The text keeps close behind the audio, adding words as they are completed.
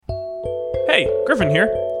Hey, Griffin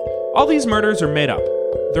here. All these murders are made up.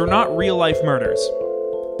 They're not real-life murders.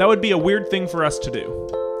 That would be a weird thing for us to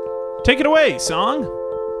do. Take it away, song!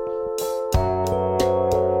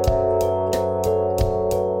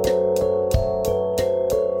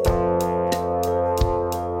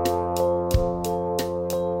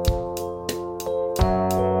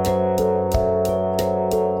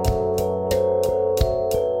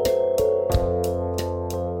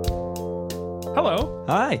 Hello.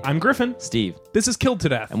 Hi. I'm Griffin. Steve. This is Killed to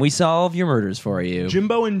Death. And we solve your murders for you.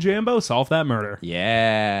 Jimbo and Jambo solve that murder.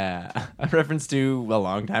 Yeah. A reference to a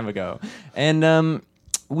long time ago. And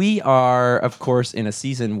we are, of course, in a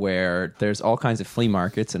season where there's all kinds of flea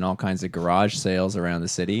markets and all kinds of garage sales around the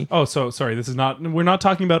city. Oh, so sorry. We're not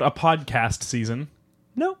talking about a podcast season.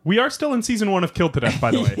 No. We are still in season 1 of Killed to Death,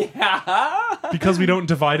 by the way. Yeah. Because we don't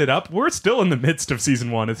divide it up. We're still in the midst of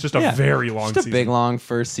season 1. It's just a very long Just a season. big, long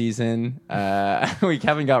first season. We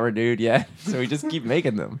haven't got renewed yet, so we just keep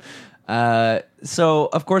making them. So,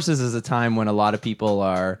 of course, this is a time when a lot of people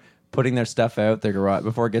are putting their stuff out their garage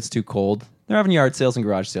before it gets too cold. They're having yard sales and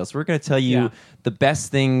garage sales. So we're going to tell you the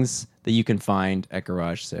best things that you can find at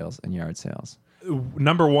garage sales and yard sales.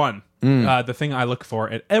 Number 1, the thing I look for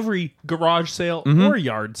at every garage sale or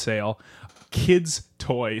yard sale, kids'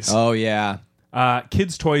 toys. Oh, yeah.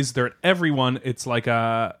 Kids' toys, they're at every one. It's like,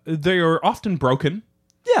 they are often broken.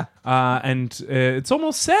 Yeah. And it's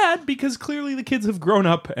almost sad because clearly the kids have grown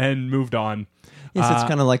up and moved on. Yes, it's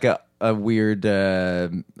kind of like a weird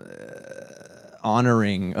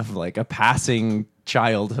honoring of like a passing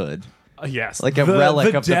childhood. Yes. Like a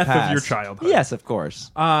relic of the death past. of your childhood. Yes, of course.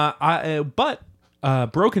 But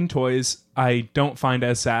broken toys I don't find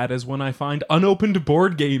as sad as when I find unopened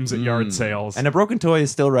board games at yard sales. And a broken toy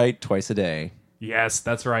is still right twice a day. Yes,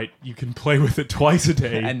 that's right. You can play with it twice a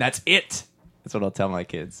day. And that's it. That's what I'll tell my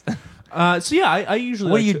kids. So yeah, I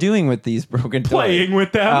usually What are you doing with these broken toys? playing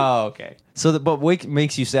with them. Oh, okay. So but what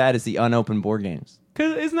makes you sad is the unopened board games.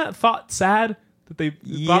 Because isn't that thought sad? That they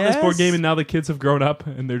bought this board game and now the kids have grown up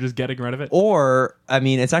and they're just getting rid of it? Or, I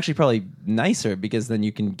mean, it's actually probably nicer because then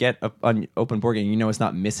you can get an open board game. You know it's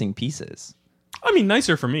not missing pieces. I mean,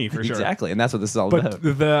 nicer for me, for sure. Exactly, and that's what this is all But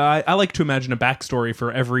about. I like to imagine a backstory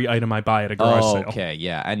for every item I buy at a garage sale. Okay,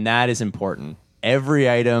 yeah, and that is important. Every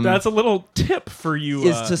item That's a little tip for you.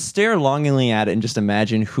 is to stare longingly at it and just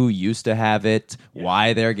imagine who used to have it,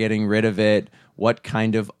 why they're getting rid of it, what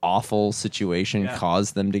kind of awful situation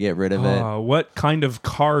caused them to get rid of it. What kind of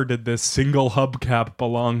car did this single hubcap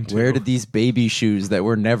belong to? Where did these baby shoes that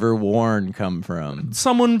were never worn come from?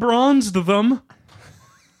 Someone bronzed them.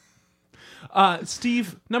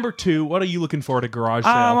 Steve, number 2, what are you looking for at a garage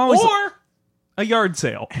sale? Or a yard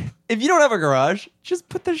sale? If you don't have a garage, just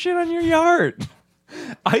put the shit on your yard.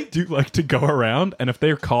 I do like to go around, and if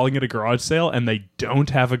they're calling it a garage sale and they don't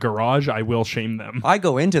have a garage, I will shame them. I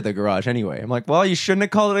go into the garage anyway. I'm like, well, you shouldn't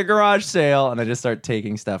have called it a garage sale. And I just start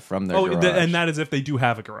taking stuff from their garage. And that is if they do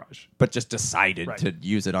have a garage. But just decided to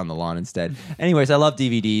use it on the lawn instead. Anyways, I love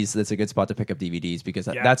DVDs. That's a good spot to pick up DVDs because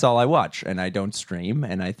that's all I watch. And I don't stream.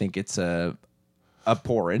 And I think it's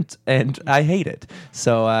abhorrent. And I hate it.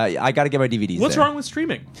 So I got to get my DVDs What's there. wrong with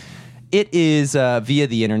streaming? It is via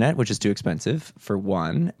the internet, which is too expensive, for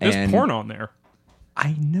one. There's porn on there.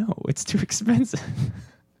 I know. It's too expensive.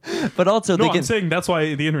 But also, I'm saying that's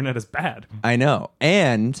why the internet is bad. I know.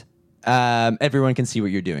 And everyone can see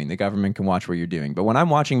what you're doing. The government can watch what you're doing. But when I'm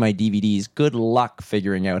watching my DVDs, good luck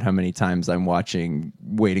figuring out how many times I'm watching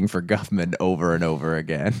Waiting for Government over and over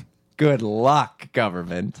again. Good luck,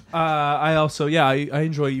 government. I also, I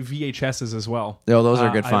enjoy VHSs as well. Oh, those are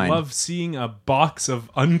good find. I love seeing a box of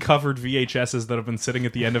uncovered VHSs that have been sitting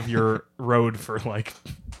at the end of your road for like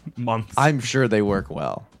months. I'm sure they work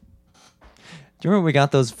well. Do you remember we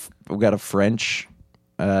got those? We got a French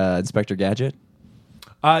Inspector Gadget.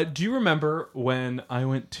 Do you remember when I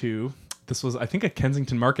went to, this was, I think, a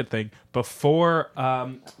Kensington Market thing, before,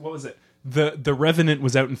 what was it? The Revenant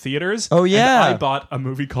was out in theaters. Oh, yeah. And I bought a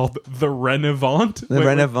movie called The Renevant. The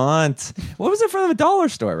Renevant. What was it from? A dollar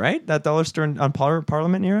store, right? That dollar store on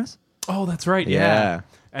Parliament near us? Oh, that's right. Yeah.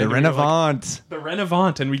 The Renevant. The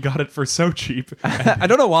Renevant, and we got it for so cheap. I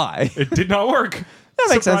don't know why. It did not work. That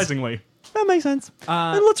makes surprisingly. Sense. That makes sense.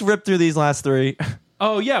 And let's rip through these last 3.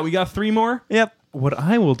 Oh, yeah. We got 3 more? Yep. What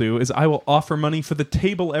I will do is I will offer money for the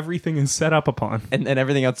table everything is set up upon. And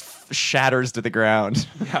everything else shatters to the ground.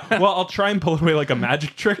 Yeah. Well, I'll try and pull away like a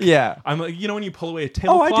magic trick. Yeah. I'm like, when you pull away a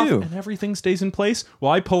tablecloth I do. and everything stays in place?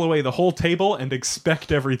 Well, I pull away the whole table and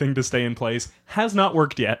expect everything to stay in place. Has not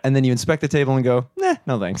worked yet. And then you inspect the table and go,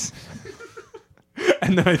 no thanks.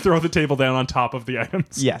 And then I throw the table down on top of the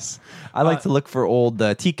items. Yes. I like to look for old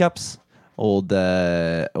teacups, old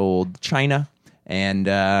china, and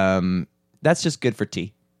that's just good for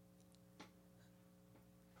tea.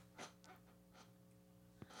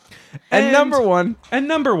 And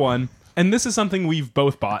number one, and this is something we've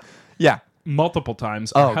both bought yeah. multiple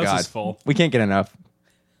times. Our Oh house God, is full. we can't get enough.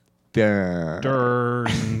 Burn.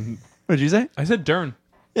 Dern. What did you say? I said Dern.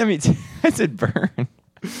 Yeah, me too. I said burn.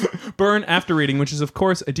 Burn After Reading, which is of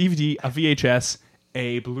course a DVD, a VHS,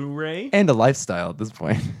 a Blu-ray. And a lifestyle at this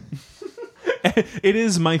point. It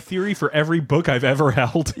is my theory for every book I've ever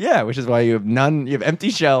held. Yeah, which is why you have none. You have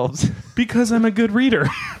empty shelves. Because I'm a good reader.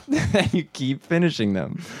 And you keep finishing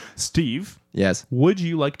them. Steve, Yes, would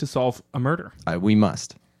you like to solve a murder? we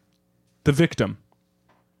must. The victim,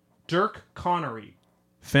 Dirk Connery,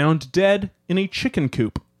 found dead in a chicken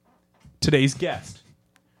coop. Today's guest,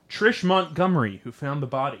 Trish Montgomery, who found the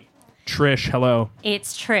body. Trish, hello.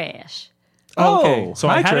 It's Trish. Oh, So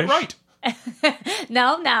hi, I had Trish. it right.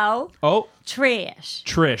 No. Oh, Trish.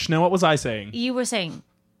 Trish. Now, what was I saying? You were saying,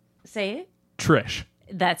 say it? Trish.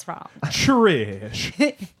 That's wrong.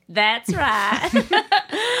 Trish. That's right.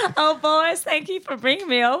 Oh, boys, thank you for bringing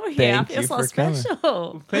me over here. Thank I feel you so for coming.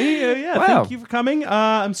 special. Wow. Thank you for coming.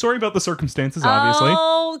 I'm sorry about the circumstances, obviously.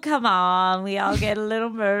 Oh, come on. We all get a little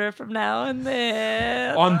murder from now and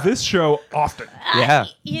then. On this show, often. Yeah.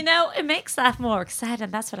 You know, it makes life more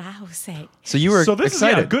exciting. That's what I always say. So you were So this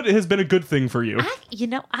excited. is good. It has been a good thing for you.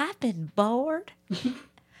 I've been bored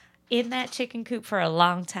in that chicken coop for a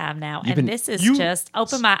long time now. been- And this is you- just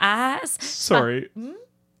open my eyes. Sorry.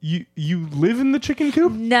 You live in the chicken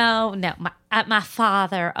coop? No. My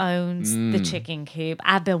father owns the chicken coop.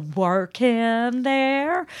 I've been working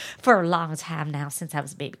there for a long time now since I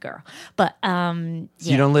was a baby girl. But So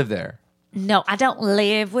you don't live there. no, I don't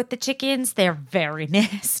live with the chickens. They're very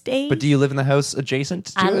nasty. But do you live in the house adjacent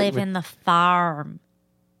to I it? live in the farm.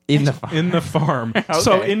 In the farm. In the farm.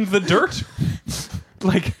 So Okay. in the dirt?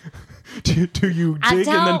 Like, do you I dig and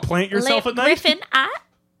then don't plant yourself live- at night? Griffin,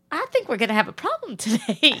 I think we're gonna have a problem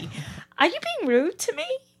today. Are you being rude to me?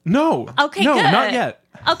 No. Okay, no, good. not yet.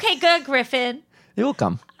 Okay, good, Griffin. It will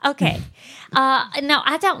come. Okay. No,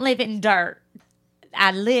 I don't live in dirt.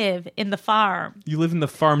 I live in the farm. You live in the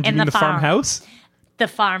farm. Do you In mean the the farm. farmhouse? The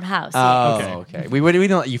farmhouse. Oh, yes. okay. We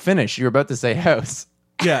didn't let you finish. You were about to say house.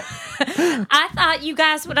 Yeah. I thought you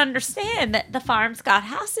guys would understand that the farm's got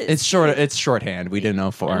houses. It's shorthand. We didn't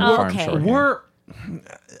know farm Okay. shorthand.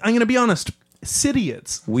 I'm going to be honest,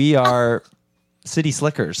 cityids. We are city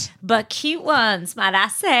slickers. but cute ones, might I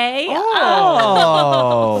say.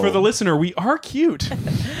 Oh. For the listener, we are cute.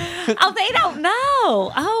 Oh, they don't know.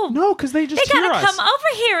 Oh, No, because they just they hear gotta us. come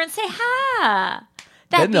over here and say hi.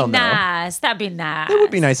 That'd Then be they'll know. nice. That'd be nice. It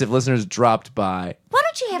would be nice if listeners dropped by. Why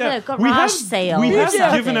don't you have Yeah, a garage we have, sale? We or have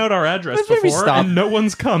something? given out our address Let's maybe before, stop. and no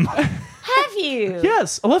one's come. Have you?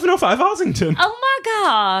 Yes, 1105 Ossington. Oh my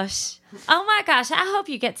gosh. Oh my gosh. I hope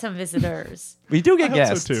you get some visitors. We do I get hope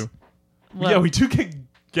guests. so too. Well, Yeah, we do get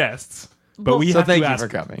guests, but Well, we So have thank to you ask. for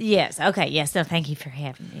coming. Yes. Okay. Yes. No, thank you for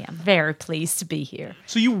having me. I'm very pleased to be here.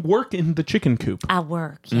 So you work in the chicken coop. I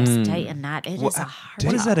work, yes, day and night. It is a hard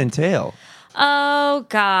What does job. that entail? Oh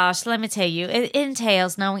gosh, let me tell you. It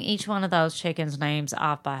entails knowing each one of those chickens' names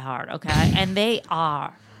off by heart, okay? And they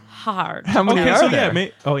are hard. How many Okay, are so there?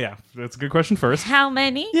 yeah, that's a good question first. How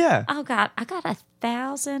many? Yeah. Oh God, I got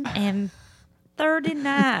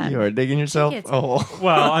 1,039. You are digging yourself Tickets. a hole.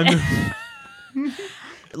 Well, I'm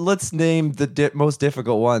Let's name the most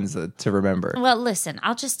difficult ones to remember. Well, listen,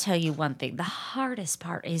 I'll just tell you one thing. The hardest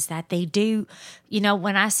part is that they do,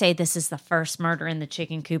 when I say this is the first murder in the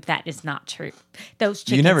chicken coop, that is not true. Those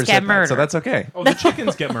chickens You never get said murdered. that, so that's okay. Oh, the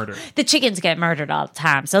chickens get murdered. The chickens get murdered all the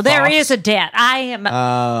time. So there Fox? is a debt. I am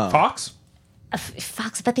Fox?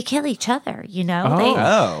 fox, but they kill each other,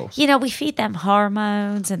 Oh. We feed them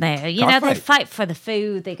hormones and they Cockfight. fight for the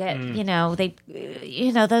food. They get,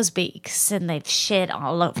 those beaks and they shit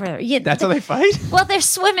all over. That's how they fight? Well, they're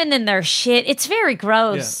swimming in their shit. It's very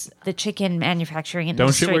gross, the chicken manufacturing Don't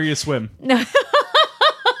industry. shit where you swim. Griffin,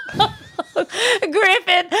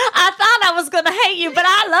 I thought I was going to hate you, but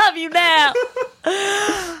I love you now.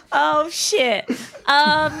 Oh, shit.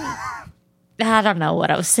 I don't know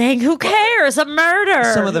what I was saying. Who cares? A murder.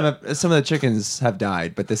 Some of the chickens have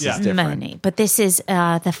died, but this Yeah. is different. Money. But this is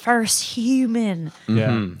the first human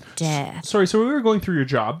Yeah. death. Sorry, so we were going through your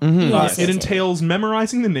job. Yes. It entails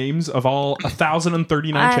memorizing the names of all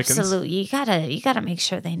 1,039 chickens. Absolutely. You gotta make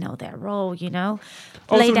sure they know their role, Oh,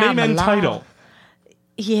 Lay so down name the and law. title.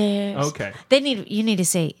 Yes. Okay. You need to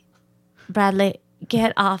say, Bradley,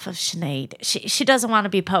 get off of Sinead. She doesn't want to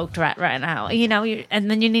be poked right now.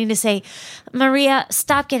 And then you need to say, Maria,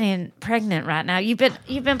 stop getting pregnant right now. You've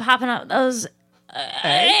been popping up those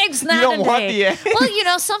eggs not You don't a want day. the egg.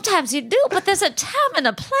 Well, sometimes you do, but there's a time and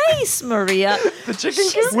a place, Maria. The chicken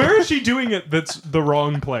coop? Where is she doing it that's the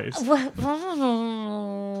wrong place?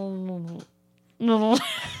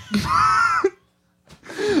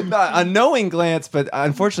 A knowing glance, but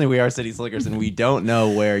unfortunately we are city slickers and we don't know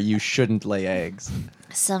where you shouldn't lay eggs.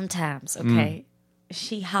 Sometimes, okay.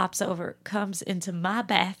 She hops over, comes into my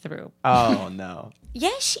bathroom. Oh, no.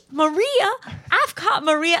 Yes, Maria. I've caught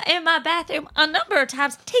Maria in my bathroom a number of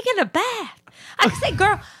times taking a bath. I say,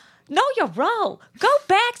 girl, know your role. Go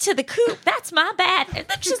back to the coop. That's my bath. And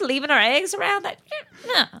then just leaving her eggs around.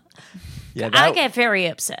 No. Yeah, I get very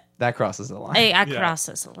upset. that crosses the line. I cross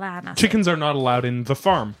this line. I say, Chickens are not allowed in the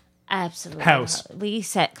farm. absolutely. House. We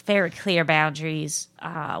set very clear boundaries.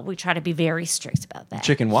 We try to be very strict about that.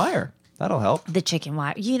 Chicken wire. That'll help. The chicken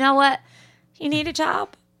wire. You know what? You need a job?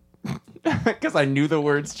 Because I knew the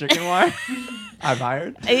words chicken wire. I'm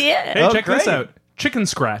hired. Yeah. Hey, Oh, check this great. out. Chicken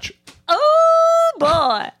scratch. Oh,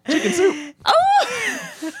 boy. Chicken soup. Oh.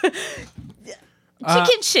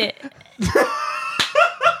 Chicken shit.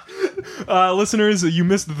 Listeners, you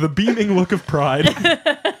missed the beaming look of pride.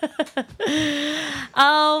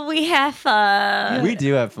 Oh, we have fun. We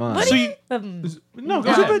do have fun. So you, no, go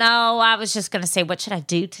ahead. No, I was just going to say, what should I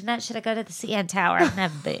do tonight? Should I go to the CN Tower? I've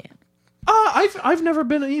never been. I've never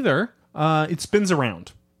been either. It spins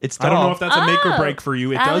around. It's I don't know tall. if that's a make or break for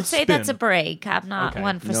you. It I does would say spin. that's a break. I'm not Okay.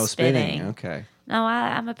 one for No spinning. spinning. Okay. No,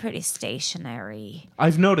 I'm a pretty stationary.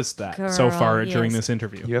 I've noticed that so Girl, far during yes. this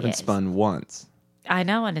interview. You haven't Yes. spun once. I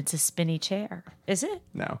know, and it's a spinny chair. Is it?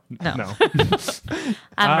 No. No. No.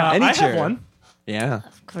 I'm wrong. Any I chair. have one. Yeah.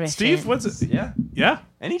 Griffin. Steve, what's it? Yeah. Yeah.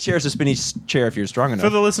 Any chair is a spinny chair if you're strong enough. For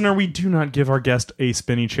the listener, we do not give our guest a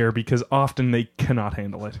spinny chair because often they cannot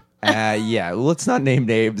handle it. Yeah. Let's not name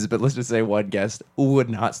names, but let's just say one guest would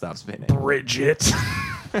not stop spinning. Bridget.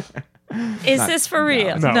 Is this for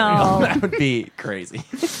real? No. No. That would be crazy.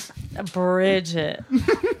 Bridget.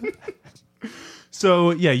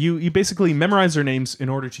 So, yeah, you basically memorize their names in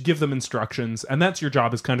order to give them instructions, and that's your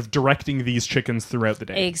job, is kind of directing these chickens throughout the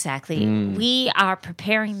day. Exactly. We are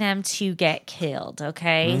preparing them to get killed,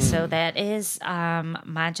 okay? So that is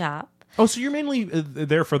my job. Oh, so you're mainly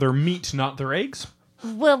there for their meat, not their eggs?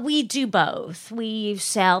 Well, we do both. We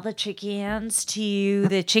sell the chickens to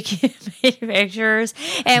the chicken manufacturers,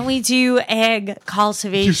 and we do egg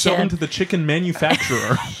cultivation. You sell them to the chicken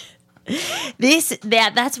manufacturer,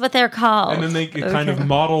 That's what they're called. and then they kind of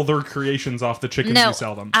model their creations off the chickens you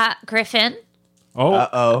sell them. Griffin. Oh,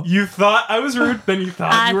 Uh-oh. You thought I was rude, then you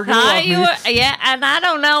thought you were going to love me. Yeah, and I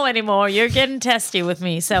don't know anymore. You're getting testy with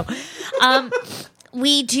me. So,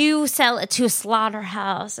 we do sell it to a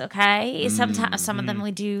slaughterhouse, okay? Sometimes some of them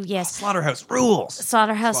we do, yes. Slaughterhouse rules.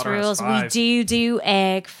 Slaughterhouse Slaughterhouse rules. We 5. do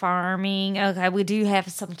egg farming. Okay, we do have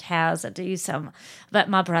some cows that do some, but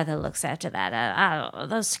my brother looks after that.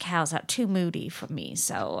 Those cows are too moody for me,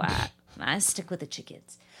 so I stick with the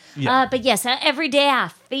chickens. Yeah. But yes, every day I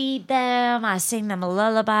feed them. I sing them a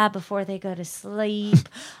lullaby before they go to sleep.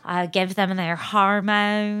 I give them their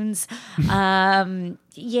hormones.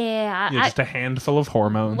 Yeah, just a handful of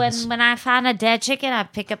hormones. When I find a dead chicken, I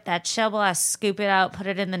pick up that shovel, I scoop it out, put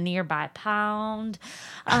it in the nearby pond.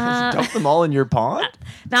 Dump them all in your pond?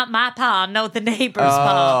 Not my pond, no, the neighbor's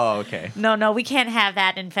pond. Oh, okay. No, we can't have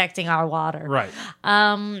that infecting our water. Right.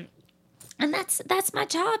 And that's my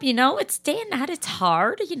job, It's day and night. It's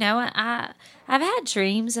hard, I've had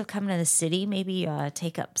dreams of coming to the city, maybe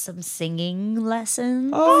take up some singing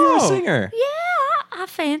lessons. Oh, you're a singer. Yeah, I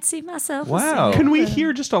fancy myself. a Wow. singer. Can we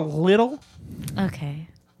hear just a little? Okay.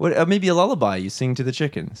 What? Maybe a lullaby you sing to the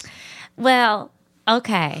chickens. Well,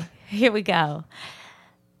 okay. Here we go.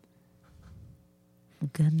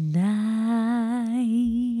 Good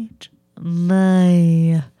night,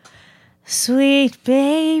 my sweet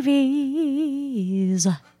babies.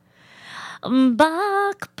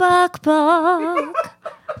 Buck, buck, buck.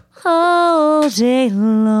 All day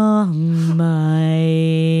long,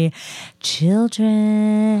 my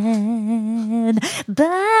children.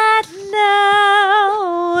 But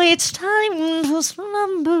now it's time to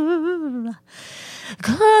slumber.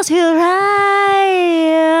 Close your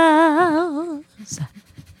eyes.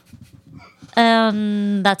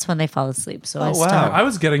 And that's when they fall asleep. So I wow. stop. I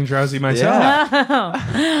was getting drowsy myself.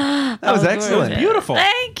 Yeah. That was excellent. Beautiful.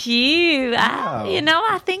 Thank you. Wow.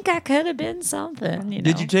 I think I could have been something.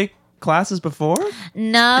 Did you take classes before?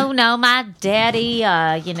 No. My daddy,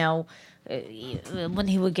 when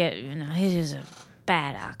he would get, he was a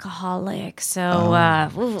bad alcoholic.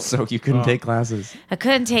 So, So you couldn't take classes. I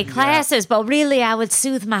couldn't take classes, but really I would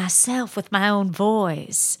soothe myself with my own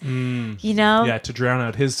voice. Yeah, to drown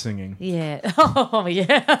out his singing. Yeah. Oh,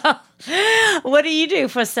 yeah. What do you do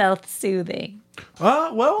for self-soothing?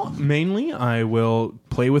 Well, mainly I will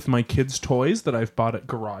play with my kids' toys that I've bought at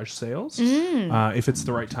garage sales, if it's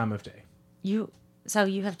the right time of day. So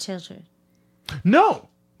you have children? No.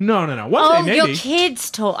 One day maybe. Your kids'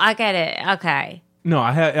 toy. I get it. Okay. No,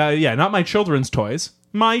 I have. Not my children's toys.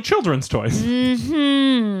 My children's toys.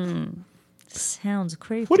 Sounds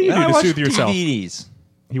creepy. What do you do I to watch soothe yourself? DVDs.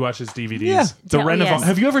 He watches DVDs. Yeah. The Oh, Revenant. yes.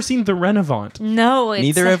 Have you ever seen The Revenant? No, it's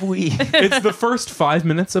Neither have we. It's the first 5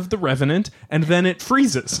 minutes of The Revenant, and then it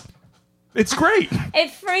freezes. It's great. It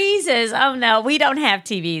freezes. Oh no, we don't have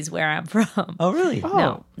TVs where I'm from. Oh, really?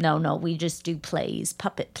 No. We just do plays,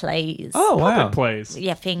 puppet plays. Oh, wow. Puppet plays.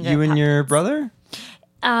 Yeah, finger. You and puppets. your brother?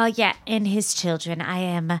 Yeah, and his children. I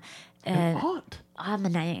am. Aunt. I'm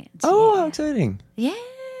an aunt. Oh, how exciting. Yeah.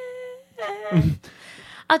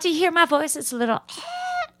 Oh, do you hear my voice? It's a little.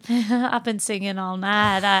 I've been singing all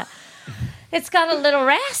night. It's got a little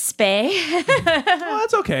raspy. Oh,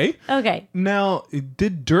 that's okay. Okay. Now,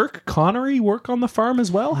 did Dirk Connery work on the farm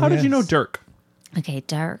as well? How did you know Yes. Dirk? Okay,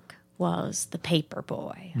 Dirk was the paper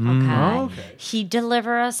boy. Okay. Okay. He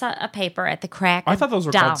delivered us a paper at the crack. I of thought those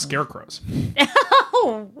were dawn. called scarecrows.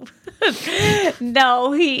 Oh.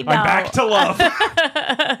 No, I'm back to love.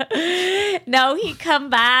 No, he'd come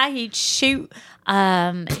by, he'd shoot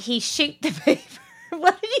the paper.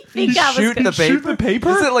 What did you think I was Shoot gonna the paper? Shoot the paper?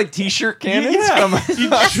 Is it like t-shirt cannons? Yeah.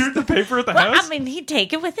 You shoot the paper at the Well, house? I mean, he'd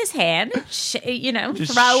take it with his hand, Just throw shoot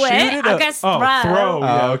it. it I up. guess Oh, throw.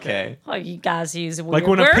 Yeah, Oh, okay. Oh, you guys use weird Like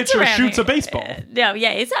when a words pitcher around shoots here. a baseball. No,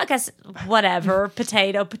 yeah, it's I guess whatever,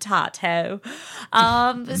 potato.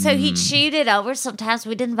 So he'd shoot it over. Sometimes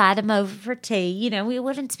we'd invite him over for tea. You know, we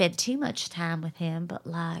wouldn't spend too much time with him, but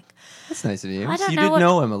like, That's nice of you. I don't So you know did what-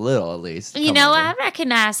 know him a little, at least. you Come know, over. I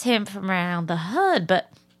recognized him from around the hood, but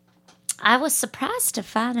I was surprised to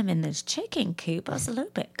find him in this chicken coop. I was a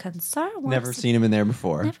little bit concerned. Never seen him in there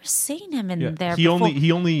before. Never seen him in Yeah. there. He before.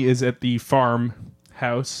 only is at the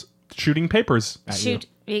farmhouse shooting papers at shoot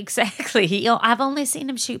exactly. I've only seen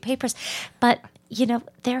him shoot papers, but you know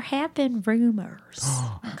there have been rumors.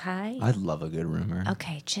 Okay. I'd love a good rumor.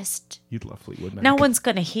 Okay, just you. You'd love Fleetwood Mac. no one's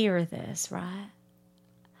gonna hear this, right?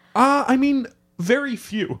 I mean, very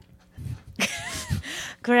few.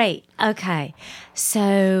 Great. Okay,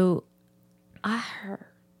 so I heard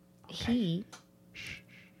he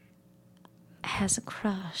has a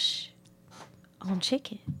crush on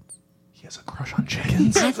chickens. He has a crush on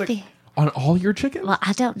chickens? I think- On all your chickens? Well,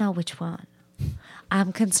 I don't know which one.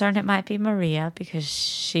 I'm concerned it might be Maria because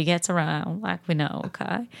she gets around, like we know,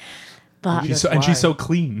 okay? But She's That's she's why. so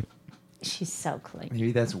clean. she's so clean.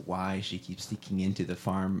 Maybe that's why she keeps sneaking into the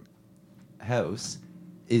farm house,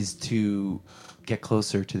 is to get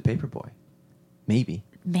closer to the paper boy. Maybe.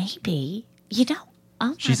 Maybe. You know, oh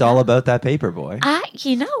my She's God. all about that paper boy.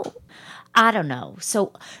 I don't know.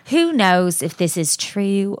 So who knows if this is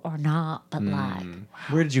true or not, but like,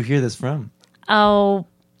 Where did you hear this from? oh,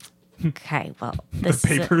 okay, well, The this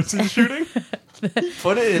papers is shooting?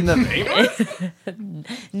 Put it in the paper?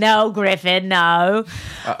 no, Griffin, no.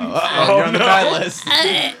 You're on the bad list.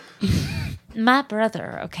 My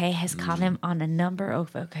brother, okay, has caught him on a number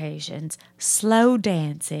of occasions slow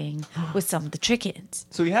dancing with some of the chickens.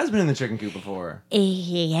 So he has been in the chicken coop before.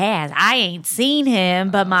 He has. I ain't seen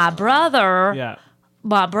him, but my brother Yeah.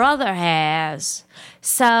 has.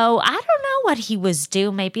 So I don't know what he was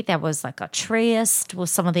doing. Maybe there was like a tryst with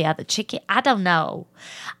some of the other chicken. I don't know.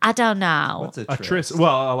 What's A tris.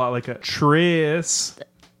 Well, a lot like a tris.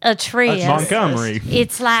 A tryst. Montgomery.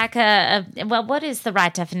 It's like well, what is the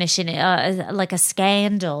right definition? Like a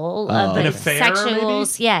scandal. An affair,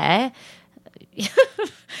 Sexuals. Yeah.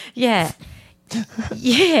 Yeah.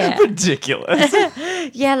 Yeah. Ridiculous.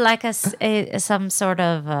 Yeah, like some sort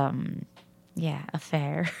of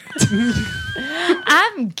affair.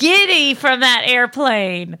 I'm giddy from that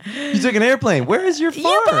airplane. You took an airplane. Where is your farm?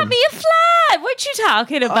 You bought me a flight. What you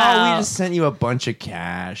talking Oh, about? we just sent you a bunch of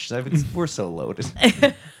cash. We're so loaded.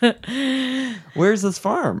 Where's this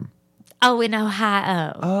farm? Oh, in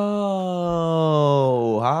Ohio.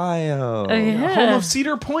 Oh, Ohio. Yeah. Home of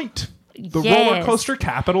Cedar Point. The Yes. roller coaster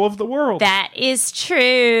capital of the world. That is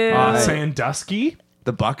true. Sandusky.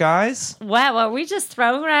 The Buckeyes? Wow, are we just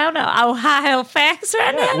throwing around Ohio facts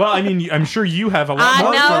right now? Well, I mean, I'm sure you have a lot I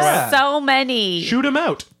more. know for us. that. so many. Shoot him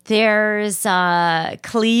out. There's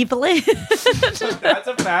Cleveland. That's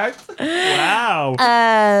a fact. Wow.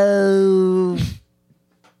 Oh.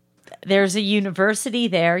 There's a university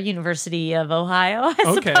there, University of Ohio, I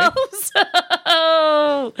Okay. suppose.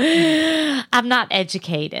 I'm not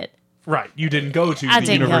educated. Right. You didn't go to I the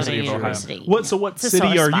didn't go to University of Ohio. university. What It's a city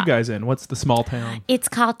sore are you spot. guys in? What's the small town? It's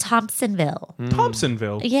called Thompsonville.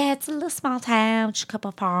 Thompsonville. Yeah, it's a little small town, just a couple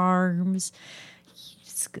of farms.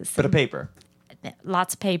 But a paper.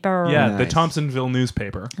 Lots of paper. Yeah, the Nice. Thompsonville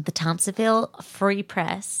newspaper. The Thompsonville Free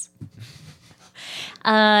Press.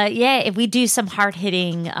 Yeah, we do some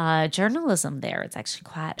hard-hitting journalism there. It's actually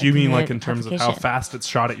quite. Do you mean good like in terms of how publication. fast it's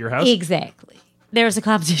shot at your house? Exactly. There's a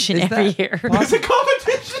competition Is every that year. It's a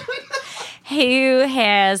competition. Who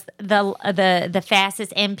has the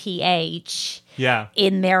fastest MPH Yeah,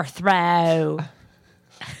 in their throw?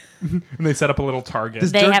 and they set up a little target.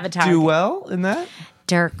 Does They Dirk have a target. do well in that?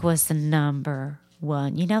 Dirk was the number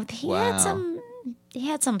one. You know, he Wow.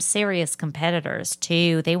 had some serious competitors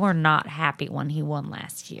too. They were not happy when he won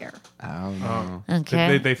last year. Oh, no.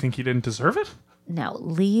 Okay. They think he didn't deserve it? No,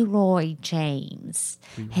 Leeroy James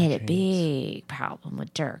had a big problem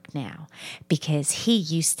with Dirk now because he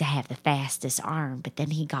used to have the fastest arm, but then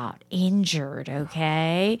he got injured,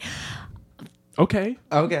 okay? Okay.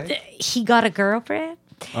 Okay. He got a girlfriend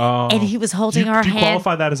Oh. and he was holding her Do you hand.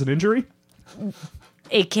 qualify that as an injury?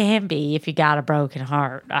 It can be if you got a broken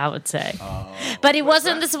heart, I would say. But it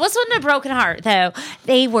wasn't. This wasn't a broken heart, though.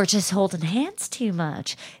 They were just holding hands too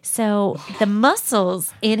much, so the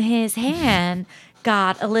muscles in his hand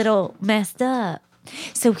got a little messed up.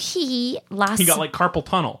 So he lost. He got like carpal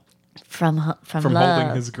tunnel. from from love,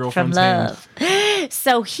 holding his from girlfriend's hand. love.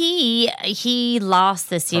 So he lost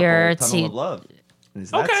this year Tunnel of to love. Is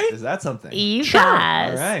that, Okay. Is that something? you Sure.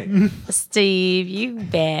 guys. All right. Steve, you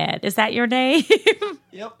bad. Is that your name?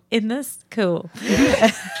 Yep. In this? Cool.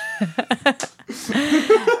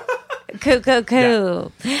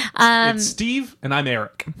 Cool. It's Steve and I'm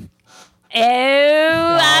Eric.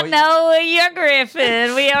 I know you're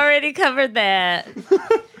Griffin. We already covered that.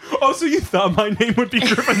 Oh, so you thought my name would be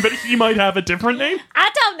Griffin, but he might have a different name? I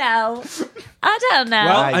don't know.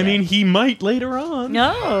 Well, I yeah. mean, he might later on.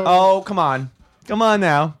 no. Oh, come on. Come on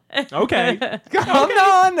now. Okay. Come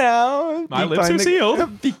on now. My Peek lips behind are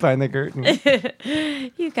sealed. Peek behind the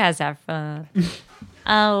curtain. You guys are fun.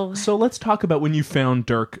 Oh. So let's talk about when you found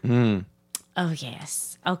Dirk. Oh,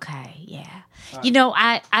 yes. Okay, yeah. You know,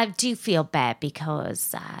 I do feel bad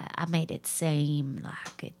because I made it seem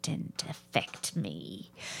like it didn't affect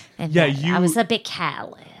me. And Yeah, that you- I was a bit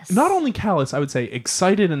callous. Not only callous, I would say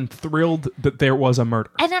excited and thrilled that there was a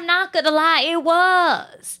murder. And I'm not going to lie, it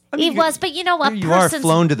was. mean, It was. But you know what? You are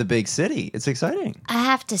flown to the big city. It's exciting. I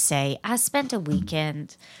have to say, I spent a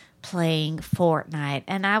weekend playing Fortnite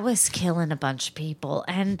and I was killing a bunch of people.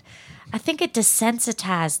 And I think it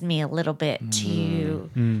desensitized me a little bit to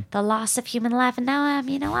the loss of human life. And now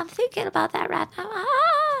I'm thinking about that right now.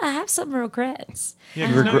 I have some regrets. Yeah,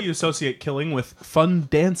 because now you associate killing with fun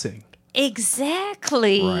dancing.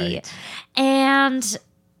 Exactly. Right. And,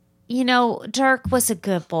 Dirk was a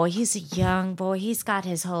good boy. He's a young boy. He's got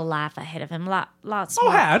his whole life ahead of him. Lots Oh,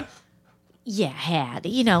 more. had. Yeah, had.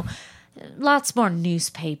 Lots more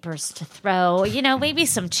newspapers to throw. Maybe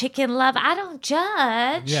some chicken love. I don't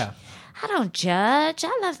judge. Yeah. I don't judge.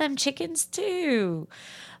 I love them chickens too.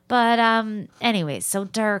 But anyway, so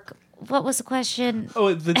Dirk, what was the question?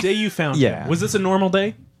 Oh, the day you found Yeah. him. Was this a normal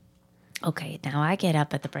day? Okay, now I get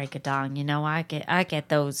up at the break of dawn. I get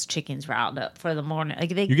those chickens riled up for the morning.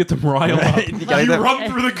 Like You get them riled up. You You, gotta get- run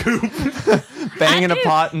through the coop. Banging I a do.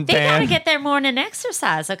 pot and They gotta pan. get their morning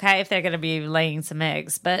exercise, okay, if they're gonna be laying some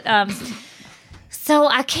eggs. But so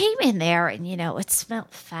I came in there and it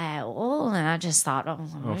smelled foul, and I just thought, Oh,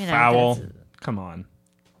 foul. that's- Come on.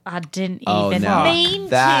 I didn't Oh, even no. mean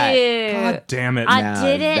That- to. God damn it. I Now,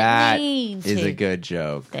 didn't that mean is to. a good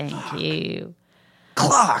joke. Thank you.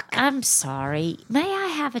 Clock. I'm sorry. May I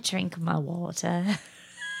have a drink of my water?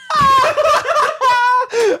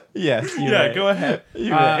 Yes. You Yeah, may. go ahead.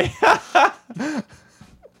 You may.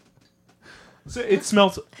 So it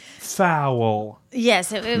smelled foul.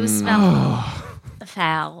 Yes, it was smelled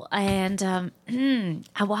foul. And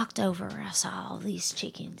I walked over. I saw all these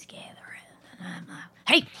chickens gathering, and I'm like,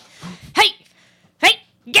 "Hey,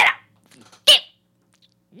 get up,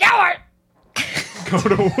 nowhere!" Go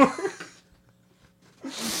to work.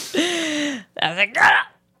 I was like, "Get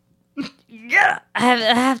up!" I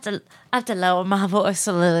have to lower my voice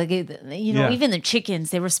a little. Yeah. Even the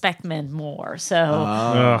chickens, they respect men more. So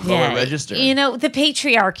Ugh. Lower register. the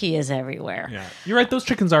patriarchy is everywhere. Yeah. You're right. Those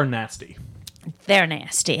chickens are nasty. They're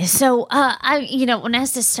nasty. So, when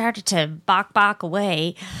Esther started to balk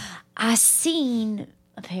away, I seen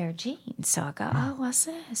a pair of jeans. So I go, oh, what's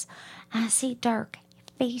this? I see Dirk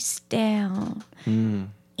face down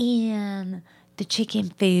in the chicken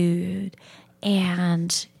food.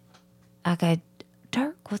 And I go,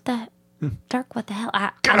 Dirk, what Dirk, what the hell?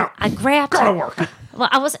 I grabbed Gotta him. work. Well,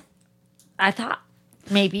 I thought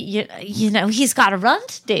maybe, he's got a run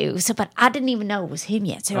to do. So, but I didn't even know it was him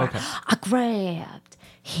yet. So Okay. I grabbed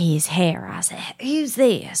his hair. I said, who's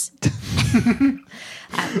this?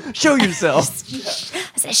 Show yourself.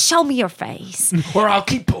 I said, show me your face. Or I'll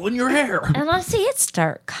keep pulling your hair. And I see it's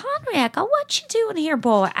Dirk Connery. I go, what you doing here,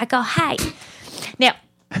 boy? I go, hey. Now,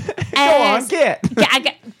 Go on, get. I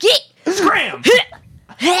go, get. Scram!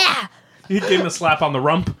 Yeah. He gave him a slap on the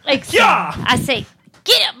rump. Exactly. Yeah! I say,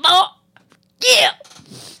 get up, boy. Get up.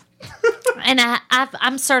 And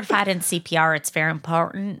I'm certified in CPR. It's very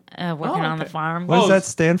important working on the okay. farm. What does that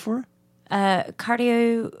stand for?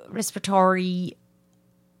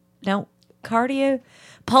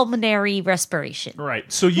 Cardiopulmonary respiration.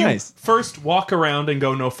 Right. So you Nice. first walk around and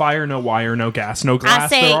go, no fire, no wire, no gas, no glass.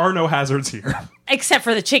 say- There are no hazards here. Except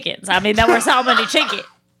for the chickens. I mean, there were so many chickens.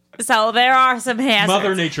 So there are some hazards.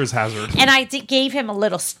 Mother Nature's hazard. And I gave him a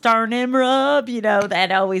little sternum rub,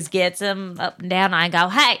 that always gets him up and down. I go,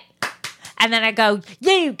 hey. And then I go,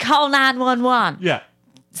 you call 911. Yeah.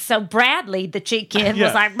 So Bradley, the chicken, Yeah.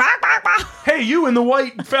 was like, bark, bark, bark. Hey, you in the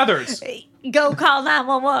white feathers. Go call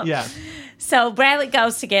 911. Yeah. So Bradley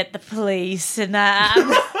goes to get the police, and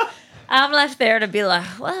I'm left there to be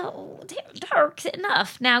like, well, Dirk,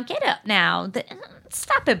 enough. Now get up now.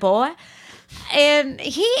 Stop it, boy. And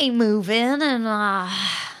he ain't moving, and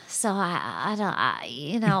so I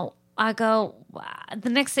go, the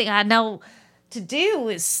next thing I know to do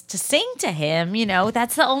is to sing to him,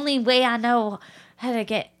 That's the only way I know how to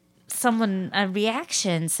get someone a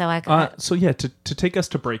reaction. So I go, So yeah, to take us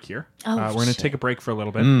to break here, we're going to shit. take a break for a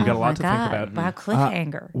little bit. We've got a lot to think about. Wow,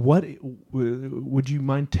 cliffhanger. What would you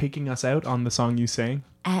mind taking us out on the song you sang?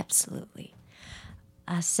 Absolutely.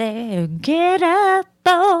 I said, get up,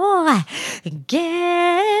 boy,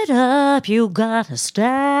 get up. You gotta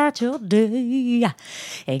start your day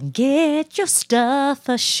and get your stuff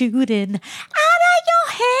a shooting out of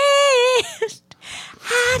your head.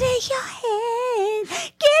 Out of your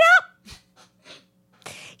head. Get up.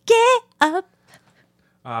 Get up.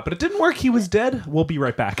 But it didn't work. He was dead. We'll be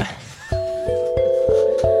right back.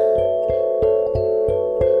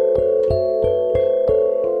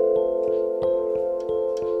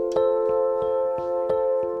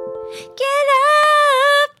 Get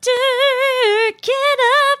up, Dirk, get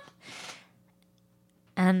up.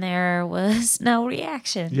 And there was no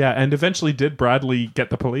reaction. Yeah, and eventually did Bradley get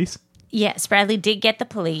the police? Yes, Bradley did get the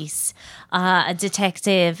police. A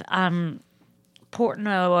detective,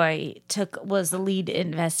 Portnoy, was the lead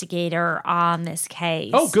investigator on this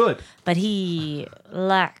case. Oh, good. But he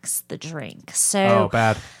lacks the drink. Oh, So,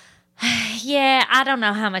 bad. yeah, I don't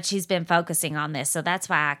know how much he's been focusing on this. So that's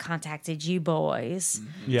why I contacted you boys.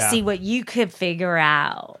 Yeah. See what you could figure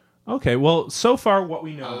out. Okay, well, so far what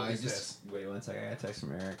we know is this. Wait 1 second. I got a text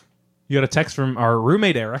from Eric. You got a text from our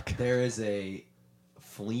roommate, Eric. There is a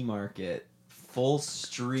flea market, full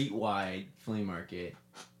street-wide flea market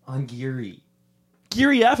on Djoury.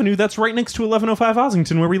 Geary Avenue, that's right next to 1105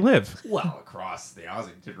 Ossington, where we live. Well, across the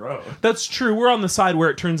Ossington Road. That's true. We're on the side where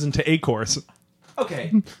it turns into Acorse.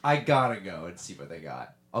 Okay, I gotta go and see what they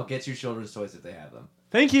got. I'll get you children's toys if they have them.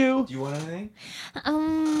 Thank you. Do you want anything?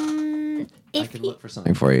 I I can look for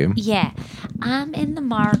something for you. Yeah, I'm in the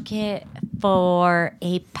market for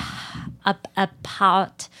a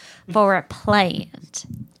pot for a plant.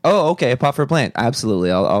 Oh, okay. A pot for a plant.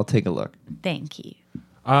 Absolutely. I'll take a look. Thank you.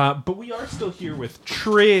 But we are still here with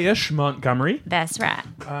Trish Montgomery That's right.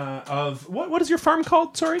 of... What is your farm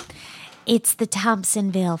called? Sorry? It's the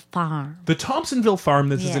Thompsonville Farm. The Thompsonville Farm.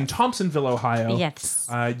 This is in Yes. Thompsonville, Ohio. Yes.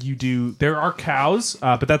 You do... There are cows,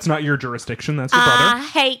 but that's not your jurisdiction. That's your I brother.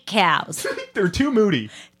 hate cows. They're too moody.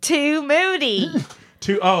 Too moody.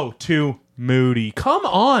 Too moody. Come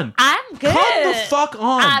on. I'm good. Come the fuck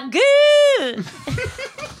on. I'm good.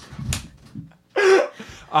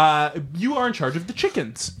 You are in charge of the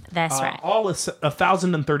chickens. That's right. All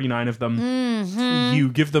 1,039 of them. Mm-hmm. You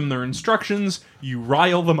give them their instructions. You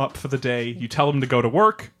rile them up for the day. You tell them to go to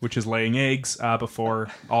work, which is laying eggs, before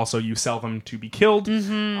also you sell them to be killed.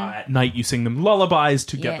 At night, you sing them lullabies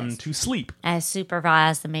to get Mm-hmm. Yes. them to sleep. I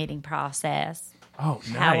supervise the mating process. Oh,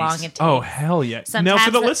 nice. How long it takes. Oh, hell yeah. Now, Sometimes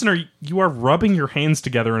for the the- listener, you are rubbing your hands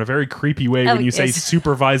together in a very creepy way when you say yes.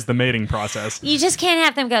 supervise the mating process. You just can't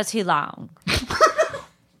have them go too long.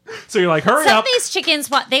 So you're like, hurry Some up. of these chickens,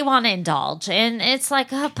 they want to indulge, and it's like,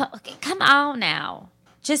 come on now,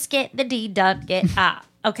 just get the deed done. Get up,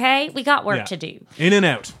 okay? We got work Yeah. to do. In and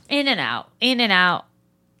out. In and out, in and out,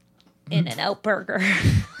 in and out burger.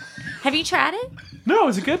 Have you tried it? No,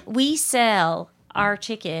 is it good? We sell our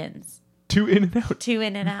chickens To in and out. to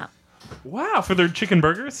In and Out. Wow, for their chicken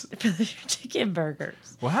burgers? for their chicken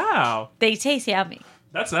burgers. Wow. They taste yummy.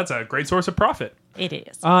 That's a great source of profit. It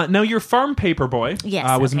is. Now, your farm paper boy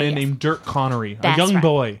Yes, was a okay, man yes. named Dirk Connery, That's a young right.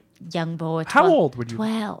 boy. Young boy. How 12 old would you-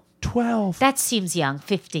 12. 12. That seems young.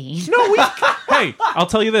 15. No, hey, I'll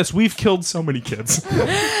tell you this. We've killed so many kids.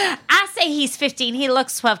 I say he's 15. He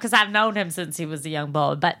looks 12 because I've known him since he was a young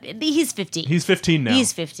boy, but he's 15. He's 15 now.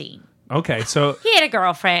 He's 15. Okay, so He had a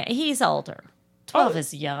girlfriend. He's older. 12 Oh.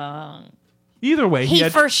 is young. either way, He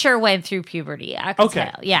had, for sure went through puberty. I can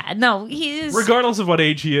Okay. tell. Yeah, no, he's regardless of what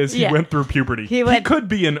age he is, he Yeah. went through puberty. He went- could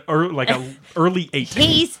be an early 8.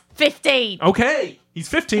 he's 15. Okay, he's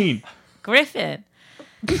 15. Griffin.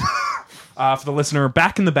 For the listener,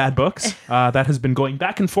 back in the bad books, that has been going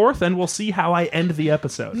back and forth, and we'll see how I end the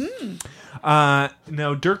episode.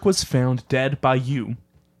 Now, Dirk was found dead by you.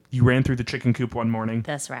 You ran through the chicken coop one morning.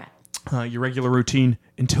 That's right. Your regular routine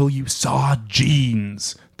until you saw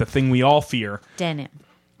Jeans, the thing we all fear. Denim.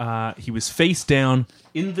 He was face down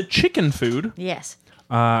in the chicken food. Yes.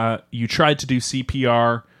 You tried to do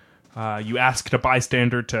CPR. You asked a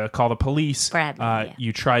bystander to call the police. Bradley, yeah.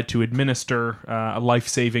 You tried to administer a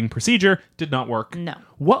life-saving procedure. Did not work. No.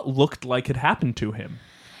 What looked like had happened to him?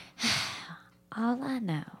 All I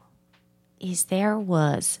know is there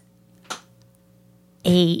was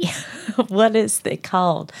a what is it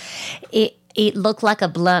called? It looked like a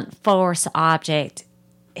blunt force object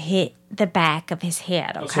hit the back of his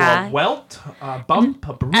head. Okay. So a welt, a bump,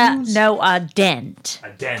 a bruise? No, a dent. A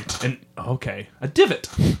dent. Okay. A divot.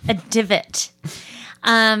 A divot.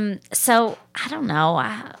 So I don't know.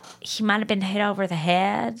 He might have been hit over the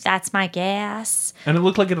head. That's my guess. And it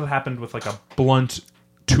looked like it had happened with like a blunt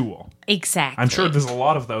tool. Exactly. I'm sure there's a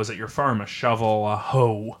lot of those at your farm. A shovel, a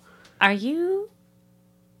hoe. Are you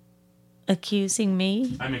accusing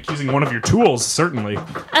me? I'm accusing one of your tools, certainly.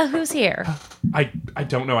 Oh, who's here? I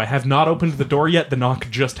don't know. I have not opened the door yet. The knock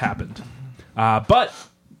just happened. But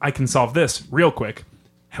I can solve this real quick.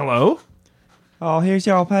 Hello? Oh, here's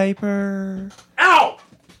your paper. Ow!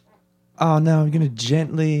 Oh no, I'm gonna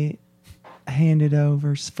gently hand it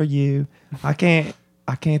over for you. I can't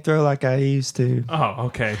throw like I used to. Oh,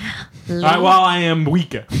 okay. Well, I am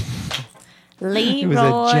weaker. It was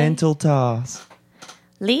a gentle toss.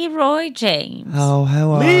 Leeroy James. Oh,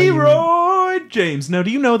 how are you? Leeroy James. Now,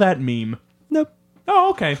 do you know that meme? Nope.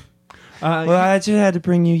 Oh, okay. Well, I just had to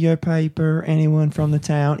bring you your paper. Anyone from the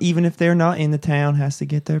town, even if they're not in the town, has to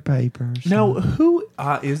get their papers. Now, who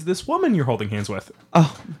is this woman you're holding hands with?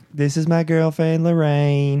 Oh, this is my girlfriend,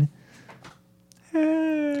 Lorraine.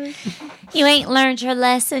 Hey. You ain't learned your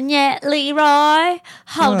lesson yet, Leeroy.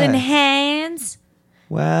 Holding What? hands.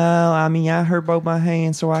 Well, I mean, I hurt both my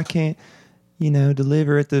hands, so I can't,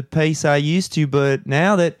 deliver at the pace I used to. But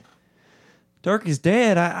now that Dirk is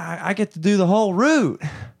dead, I get to do the whole route,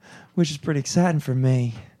 which is pretty exciting for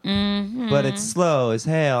me. Mm-hmm. But it's slow as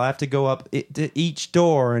hell. I have to go up to each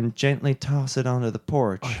door and gently toss it onto the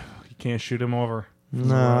porch. You can't shoot him over.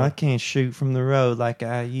 No, I can't shoot from the road like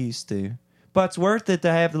I used to. But it's worth it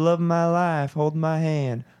to have the love of my life holding my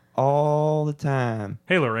hand all the time.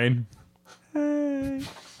 Hey, Lorraine. Hey.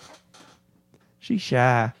 She's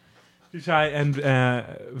shy. She's shy and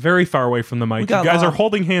very far away from the mic. You got guys are long-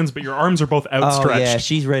 holding hands, but your arms are both outstretched. Oh, yeah,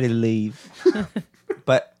 she's ready to leave.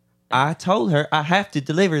 But I told her I have to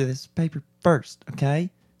deliver this paper first, okay?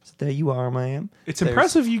 So there you are, ma'am. It's There's-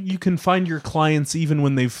 impressive you can find your clients even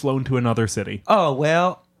when they've flown to another city. Oh,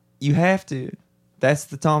 well, you have to. That's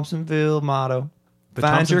the Thompsonville motto. The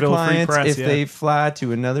Find your Thompsonville Free clients Press, if yeah. they fly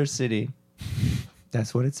to another city.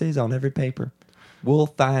 That's what it says on every paper. We'll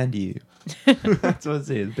find you. That's what it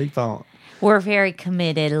says. Big font. We're a very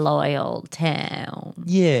committed, loyal town.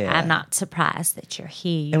 Yeah. I'm not surprised that you're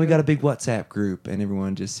here. And we got a big WhatsApp group, and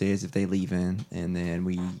everyone just says if they leave in, and then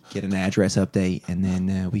we get an address update, and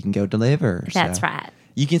then we can go deliver. That's So right.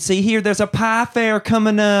 You can see here there's a pie fair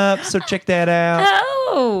coming up, so check that out.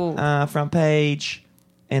 Oh. Front page.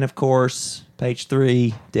 And of course, page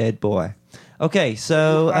 3, Dead Boy. Okay,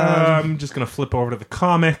 so I'm just going to flip over to the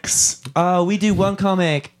comics. we do one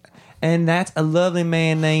comic, and that's a lovely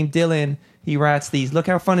man named Dylan. He writes these. Look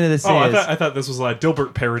how funny this Oh, is. I thought this was a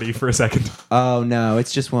Dilbert parody for a second. Oh, no,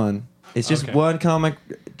 it's just one. It's just Okay. one comic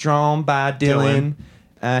drawn by Dylan.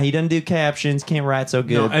 He doesn't do captions, can't write so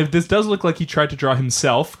No, good. this does look like he tried to draw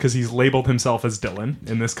himself because he's labeled himself as Dylan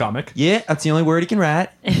in this comic. Yeah, that's the only word he can write.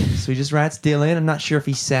 So he just writes Dylan. I'm not sure if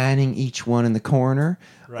he's signing each one in the corner.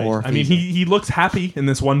 Or if I mean, he's- he looks happy in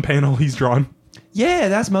this one panel he's drawn. Yeah,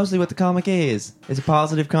 that's mostly what the comic is. It's a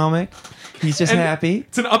positive comic. He's just And happy.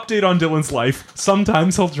 It's an update on Dylan's life.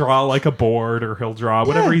 Sometimes he'll draw like a board or he'll draw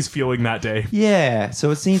whatever Yeah. he's feeling that day. Yeah, so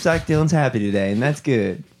it seems like Dylan's happy today, and that's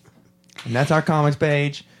good. And that's our comics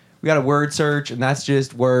page. We got a word search, and that's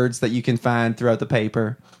just words that you can find throughout the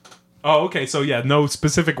paper. Oh, okay. So yeah, no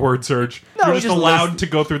specific word search. No, You're we just just allowed list- to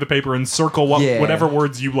go through the paper and circle whatever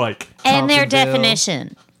words you like. And their Thompsonville.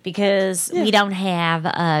 definition, because we don't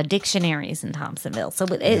have dictionaries in Thompsonville, so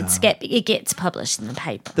it gets published in the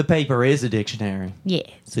paper. The paper is a dictionary. Yeah.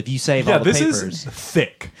 So if you save Yeah, all the this papers... is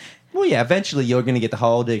thick. Well, yeah, eventually you're going to get the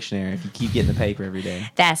whole dictionary if you keep getting the paper every day.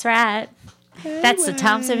 That's right. That's the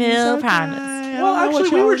Thompsonville Promise. Well, actually,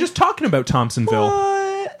 we were just talking about Thompsonville.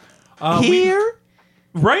 What? Here?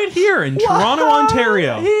 Right here in Toronto, What?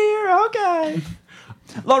 Ontario. Here, okay.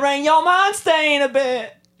 Lorraine, y'all mind staying a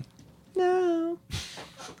bit? No.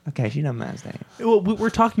 Okay, she don't mind staying. Well, we're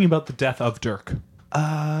talking about the death of Dirk.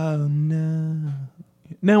 Oh, no.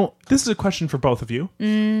 Now, this is a question for both of you.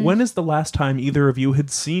 When is the last time either of you had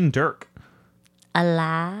seen Dirk?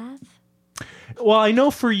 Alive? Well, I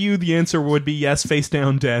know for you the answer would be yes, face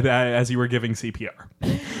down dead as you were giving CPR.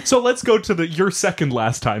 So let's go to your second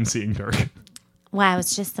last time seeing Dirk. Well, it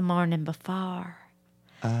was just the morning before.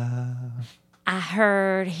 I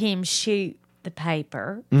heard him shoot the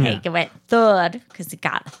paper. It went thud because he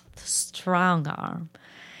got a strong arm.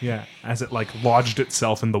 Yeah, as it lodged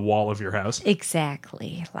itself in the wall of your house.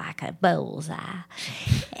 Exactly, like a bullseye.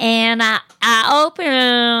 And I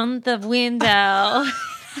opened the window.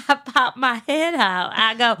 I popped my head out.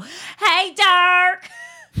 I go, "Hey, Dirk."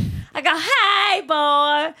 I go, "Hey,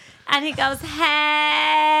 boy." And he goes,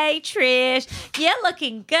 "Hey, Trish, you're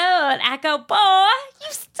looking good." I go, "Boy, you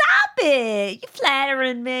stop it. You're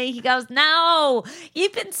flattering me." He goes, "No,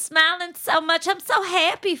 you've been smiling so much. I'm so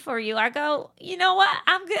happy for you." I go, "You know what?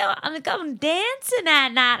 I'm going dancing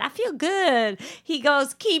that night. I feel good." He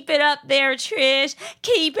goes, "Keep it up there, Trish.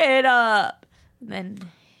 Keep it up." And then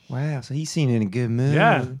Wow, so he's seen in a good mood.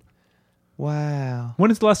 Yeah. Wow.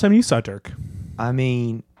 When is the last time you saw Dirk? I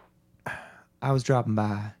mean, I was dropping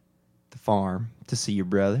by the farm to see your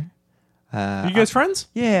brother. Are you guys friends?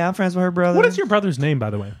 Yeah, I'm friends with her brother. What is your brother's name, by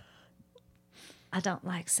the way? I don't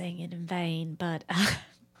like saying it in vain, but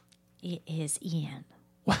it is Ian.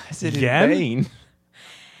 Why is it Yen? in vain?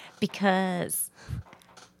 Because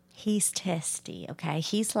he's testy, okay?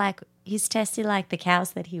 He's testy like the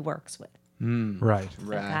cows that he works with. Right.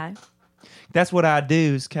 Okay? That's what I do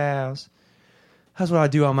is cows. That's what I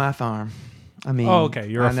do on my farm. I mean, Oh, okay,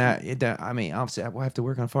 you're I mean, obviously, I will have to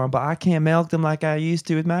work on a farm, but I can't milk them like I used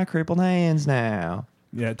to with my crippled hands now.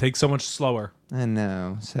 Yeah, it takes so much slower. I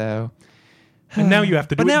know. So And now you have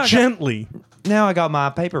to do But now it I got- gently. now I got my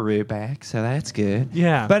paper route back, so that's good.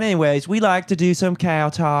 Yeah. But anyways, we like to do some cow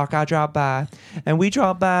talk. I drop by, and we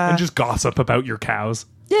drop by. And just gossip about your cows.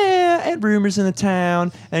 Yeah, and rumors in the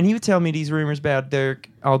town. And he would tell me these rumors about Dirk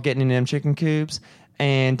all getting in them chicken coops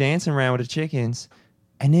and dancing around with the chickens.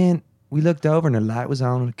 And then we looked over and the light was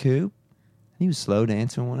on in the coop. He was slow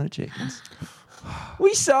dancing with one of the chickens.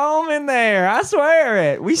 We saw him in there. I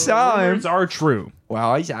swear it. We saw him. Rumors are true.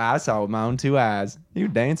 Well, I saw it with my own two eyes. He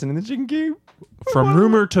was dancing in the chicken coop. From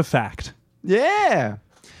rumor to fact. Yeah.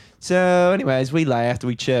 So, anyways, we laughed,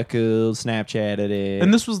 we chuckled, Snapchatted it.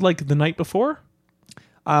 And this was the night before?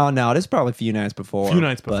 Oh no, this is probably a few nights before. Few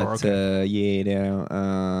nights before, But, okay.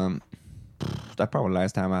 That's probably the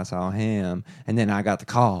last time I saw him. And then I got the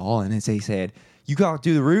call, and he said, "You got to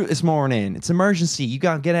do the route this morning. It's emergency. You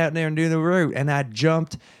got to get out there and do the route." And I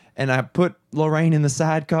jumped, and I put Lorraine in the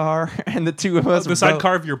sidecar, and the two of us. The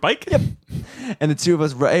sidecar of your bike? Yep. And the two of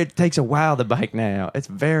us. It takes a while to bike now. It's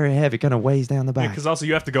very heavy. Kind of weighs down the bike. Because also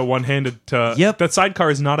you have to go one-handed to... Yep. That sidecar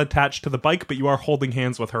is not attached to the bike, but you are holding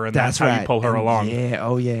hands with her, and that's how right. you pull her And along. Yeah,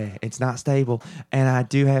 oh yeah. It's not stable. And I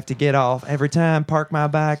do have to get off every time, park my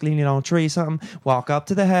bike, lean it on a tree, something, walk up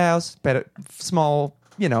to the house, bet a small,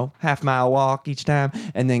 half-mile walk each time,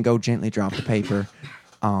 and then go gently drop the paper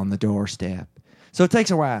on the doorstep. So it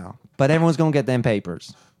takes a while, but everyone's going to get them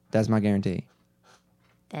papers. That's my guarantee.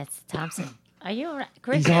 That's Thompson. Are you all right?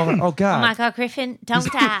 Griffin? He's all right. Oh, God. Oh, my God, Griffin, don't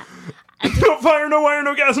die. No fire, no wire,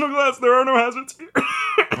 no gas, no glass. There are no hazards here.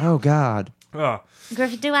 Oh, God.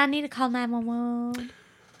 Griffin, do I need to call 911?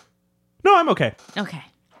 No, I'm okay. Okay.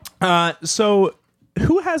 So,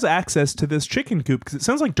 who has access to this chicken coop? Because it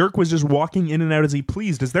sounds like Dirk was just walking in and out as he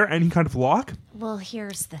pleased. Is there any kind of lock? Well,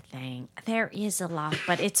 here's the thing. There is a lock,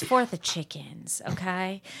 but it's for the chickens,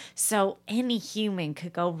 okay? So any human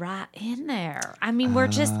could go right in there. I mean, we're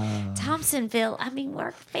just Thompsonville. I mean,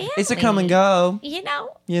 we're family. It's a come and go. You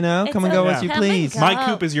know? Come and go as you come and please. go. My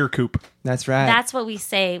coop is your coop. That's right. That's what we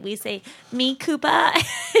say. We say, "Me Koopa,"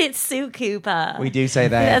 it's Sue Koopa. We do say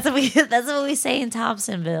that. That's what we say in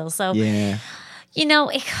Thompsonville. So Yeah.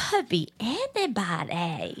 it could be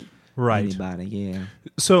anybody. Right. anybody. Yeah.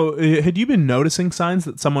 So, had you been noticing signs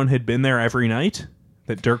that someone had been there every night?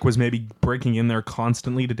 That Dirk was maybe breaking in there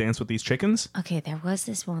constantly to dance with these chickens? Okay, there was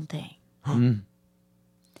this one thing.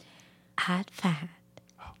 I'd find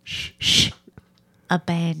Shh. a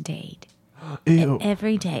Band-Aid Ew.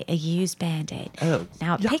 every day, a used Band-Aid. Oh.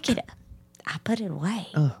 Now I'd pick it up. I put it away.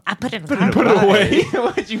 I put it in the Put garbage. it away.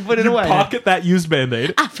 Why'd you put it away? Pocket that used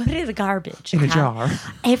Band-Aid. I put it in the garbage. In a jar.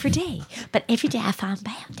 Every day. But every day I find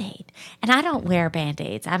Band-Aid. And I don't wear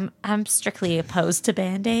Band-Aids. I'm strictly opposed to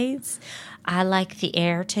Band-Aids. I like the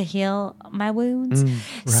air to heal my wounds.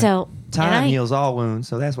 So Time heals all wounds,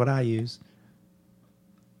 so that's what I use.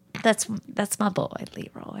 that's my boy,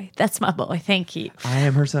 Leeroy. That's my boy. Thank you. I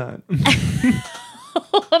am her son.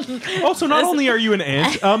 Also, not only are you an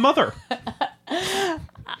aunt, a mother.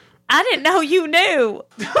 I didn't know you knew.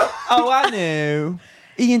 Oh, I knew.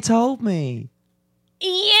 Ian told me.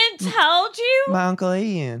 Ian told you? My Uncle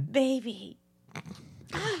Ian. Baby,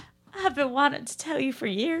 I've been wanting to tell you for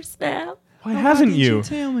years now. Why haven't Why didn't you?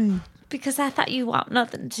 tell me? Because I thought you want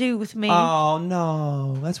nothing to do with me. Oh,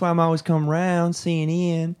 no. That's why I'm always come around seeing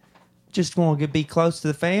Ian. Just want to be close to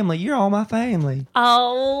the family. You're all my family.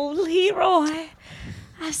 Oh, Leeroy.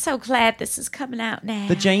 I'm so glad this is coming out now.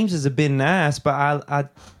 The Jameses have been nice, but I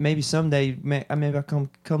maybe someday maybe I'll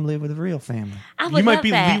come live with a real family. I would You might love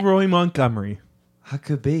be that. Leeroy Montgomery. I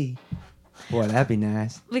could be. Boy, that'd be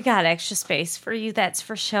nice. We got extra space for you, that's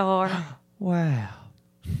for sure. Wow.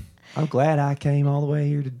 I'm glad I came all the way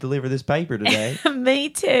here to deliver this paper today. Me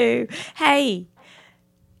too. Hey,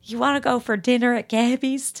 you want to go for dinner at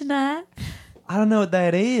Gabby's tonight? I don't know what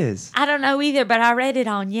that is. I don't know either, but I read it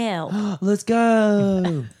on Yelp. Let's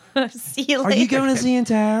go. See you Are later. you going to CN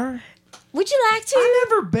Tower? Would you like to? I've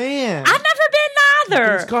never been. I've never been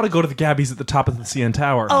either. He's got to go to the Gabby's at the top of the CN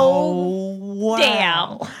Tower. Oh, wow.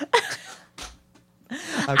 damn.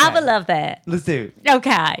 Okay. I would love that. Let's do it.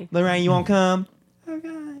 Okay. Lorraine, you want to come?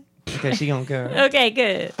 Okay, she gonna go. Okay,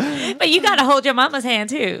 good. But you got to hold your mama's hand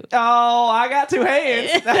too. Oh, I got two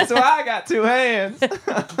hands. That's why I got two hands.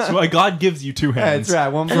 That's why God gives you two hands. That's right.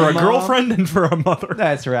 One For a mom. girlfriend and for a mother.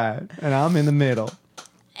 That's right. And I'm in the middle.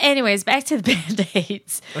 Anyways, back to the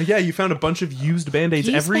Band-Aids. Yeah, you found a bunch of used Band-Aids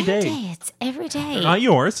Use every day. Band-Aids every day. Not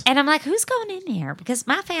yours. And I'm like, who's going in there? Because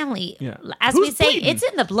my family, Yeah. as Who's we say, bleeding? it's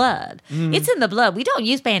in the blood. It's in the blood. We don't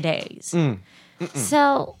use Band-Aids.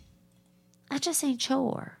 So I just ain't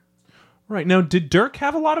sure. Right. Now, did Dirk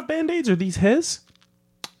have a lot of Band-Aids? Are these his?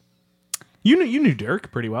 You knew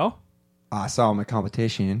Dirk pretty well. I saw him at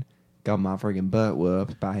competition. Got my friggin' butt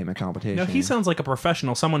whooped by him at competition. Now, he sounds like a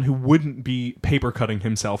professional, someone who wouldn't be paper cutting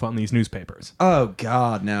himself on these newspapers. Oh,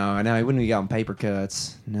 God, no. No, he wouldn't be getting paper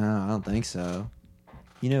cuts. No, I don't think so.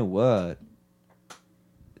 You know what?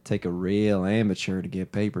 It'd take a real amateur to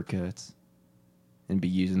get paper cuts and be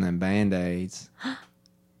using them Band-Aids.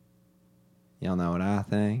 Y'all know what I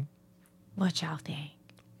think? What y'all think?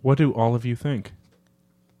 What do all of you think?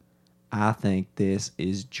 I think this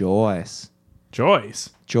is Joyce. Joyce.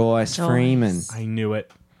 Joyce Freeman. I knew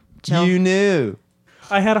it. Joe? You knew.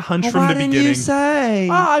 I had a hunch from Why the didn't beginning. you say?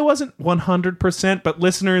 I wasn't 100%, but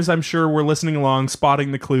listeners, I'm sure, were listening along,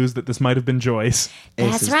 spotting the clues that this might have been Joyce.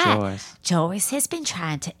 This That's is right. Joyce. Joyce has been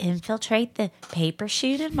trying to infiltrate the paper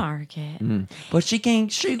shooting market. But she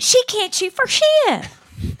can't shoot. She can't shoot for shit.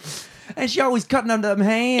 And she always cutting up them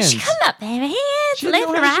hands. She come up them hands, She left,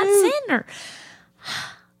 know how to right, shoot. center.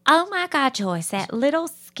 Oh my God, Joyce, that little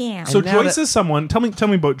scam. So now Joyce that- is someone. Tell me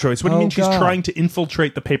about Joyce. What do you Oh, mean she's God. trying to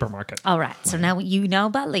infiltrate the paper market? All right, so now you know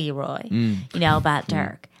about Leeroy. You know about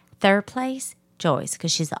Dirk. Third place, Joyce,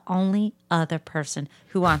 because she's the only other person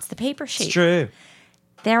who wants the paper sheet. It's true.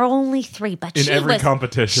 There are only three, but In she every was,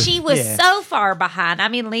 competition. She was Yeah. so far behind. I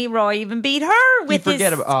mean, Leeroy even beat her with his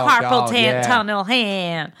forget about- oh, carpal God, yeah. tunnel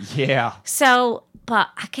hand. Yeah. So, but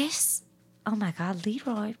I guess, oh my God,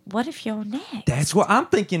 Leeroy, what if you're next? That's what I'm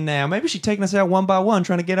thinking now. Maybe she's taking us out one by one,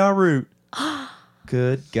 trying to get our route.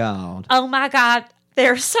 Good God. Oh my God,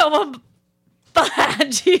 there's someone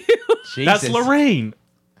behind you. That's Jesus. Lorraine.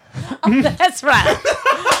 That's right.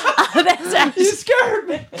 Oh, that's right. You scared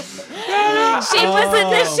me. She was in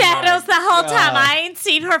the shadows the whole time. I ain't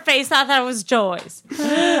seen her face. I thought it was Joyce.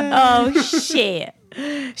 Oh, shit.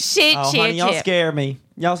 Shit, Oh, shit, honey, y'all shit. scare me.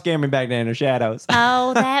 Y'all scare me back there in the shadows.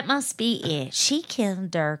 Oh, that must be it. She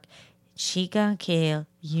killed Dirk. She gonna kill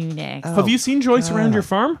you next. Have you seen Joyce around your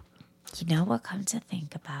farm? You know what? Come to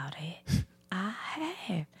think about it, I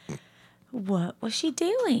have. What was she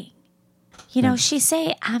doing? You know, she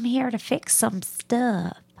say, I'm here to fix some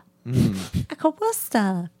stuff. I go, what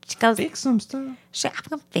stuff? She goes, Fix some stuff. I'm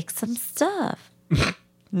gonna fix some stuff.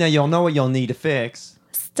 Now, you'll know what you'll need to fix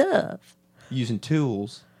Stuff. using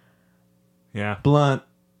tools. Yeah. blunt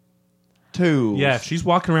tools. Yeah, if she's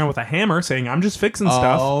walking around with a hammer saying, I'm just fixing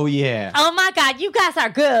stuff. Oh, yeah. Oh my God, you guys are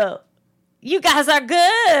good. You guys are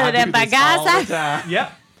good. And by guys,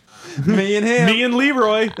 Yep. Me and him. Me and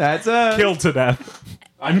Leeroy. That's us. Killed to death.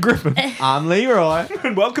 I'm Griffin. I'm Leeroy.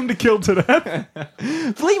 And welcome to Killed to Death.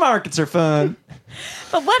 Flea markets are fun.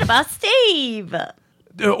 But what about Steve?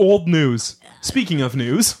 Old news. Speaking of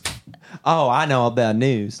news. Oh, I know about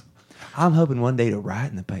news. I'm hoping one day to write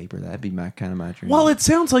in the paper. That'd be my dream. Well, it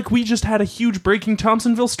sounds like we just had a huge breaking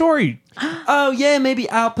Thompsonville story. Oh, yeah, maybe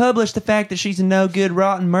I'll publish the fact that she's a no-good,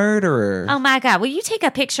 rotten murderer. Oh my God, will you take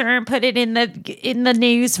a picture and put it in the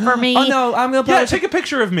news for me? Oh, no, I'm going to Yeah, publish take a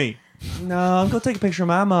picture of me. No, I'm going to take a picture of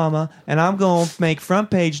my mama, and I'm going to make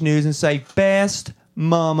front page news and say, best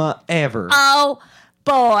mama ever. Oh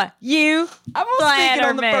boy, you I'm going to stick it flatter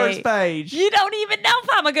on the me. first page. You don't even know if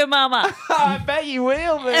I'm a good mama. I bet you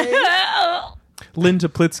will, man. Lynn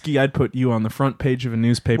Teplitsky, I'd put you on the front page of a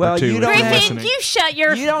newspaper, Well, too. you don't if you're have- Griffin, listening. you shut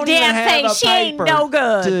your You don't even damn have face. a She ain't paper no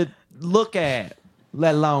good. to look at,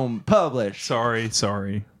 let alone publish. Sorry.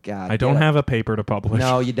 God, I don't get it. have a paper to publish.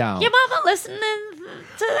 No, you don't. Your mama listening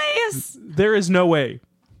to this? There is no way.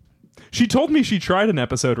 She told me she tried an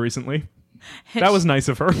episode recently. That was nice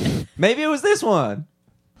of her. Maybe it was this one.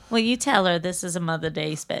 Will you tell her this is a Mother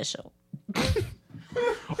Day special?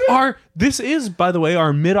 This is, by the way,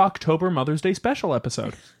 our mid-October Mother's Day special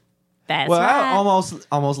episode. That's Well, right.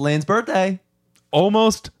 almost Lynn's birthday.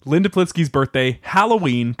 Almost Lynn Teplitsky's birthday,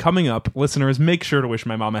 Halloween coming up. Listeners, make sure to wish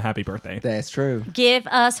my mom a happy birthday. That's true. Give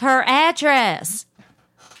us her address.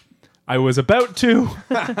 I was about to.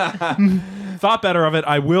 Thought better of it.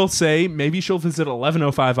 I will say maybe she'll visit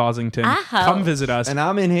 1105 Ossington. I hope. Come visit us. And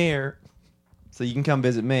I'm in here, so you can come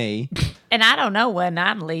visit me. And I don't know when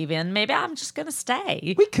I'm leaving. Maybe I'm just going to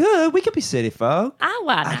stay. We could be city folk. Why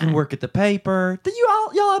I not? can work at the paper. Do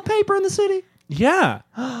y'all have paper in the city? Yeah.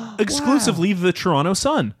 Exclusively the Toronto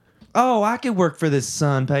Sun. Oh, I could work for this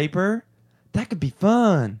Sun paper. That could be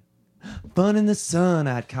fun. Fun in the Sun,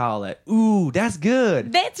 I'd call it. Ooh, that's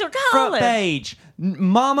good. That's what Front call it. page.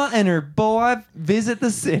 Mama and her boy visit the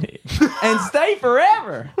city and stay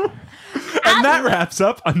forever. And that wraps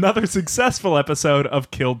up another successful episode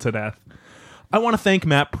of Killed to Death. I want to thank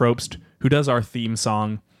Matt Probst, who does our theme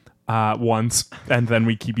song once, and then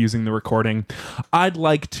we keep using the recording. I'd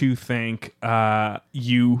like to thank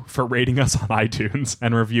you for rating us on iTunes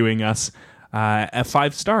and reviewing us at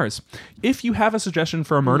 5 stars. If you have a suggestion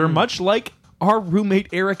for a murder, much like our roommate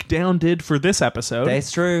Eric Down did for this episode,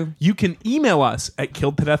 That's true. you can email us at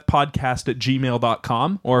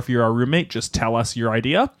killedtodeathpodcast@gmail.com, or if you're our roommate, just tell us your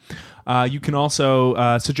idea. You can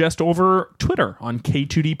also suggest over Twitter on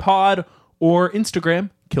K2D or Instagram,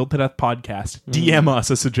 Killed to Death Podcast. DM us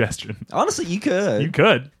a suggestion. Honestly, you could. You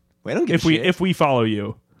could. We don't give if a shit. we follow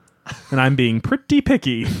you. And I'm being pretty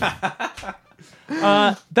picky.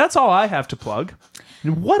 That's all I have to plug.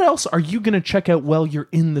 What else are you going to check out while you're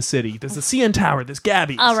in the city? There's the CN Tower, there's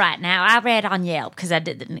Gabby's. All right, now I read on Yelp because I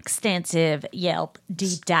did an extensive Yelp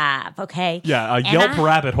deep dive, okay? Yeah, a And Yelp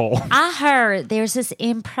rabbit hole. I heard there's this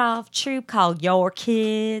improv troupe called Your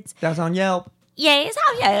Kids. That's on Yelp. Yeah, it's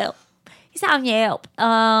on Yelp. It's on Yelp.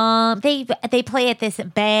 They play at this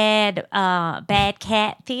Bad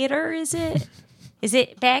Cat Theater, is it? Is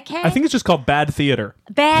it Bad Cat? I think it's just called Bad Theater.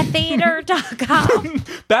 Badtheater.com.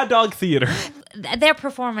 Bad Dog Theater. They're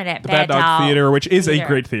performing at Bad Dog Theater, which is a Theater.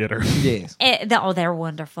 great theater. Yes. They're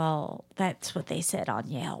wonderful. That's what they said on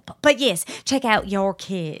Yelp. But yes, check out Your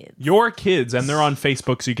Kids. Your Kids, and they're on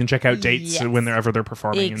Facebook, so you can check out dates Yes. whenever they're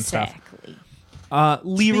performing and stuff. Exactly.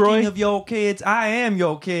 Leeroy. Speaking of your kids, I am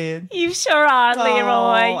your kid. You sure are,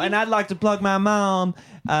 Leeroy. Oh, and I'd like to plug my mom.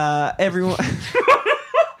 Everyone.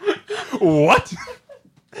 What?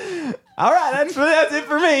 All right, that's it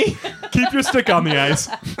for me. Keep your stick on the ice.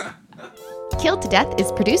 Killed to Death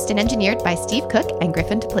is produced and engineered by Steve Cook and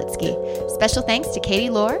Griffin Teplitsky. Special thanks to Katie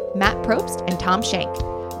Lohr, Matt Probst, and Tom Shank.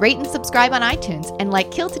 Rate and subscribe on iTunes and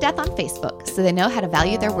like Killed to Death on Facebook so they know how to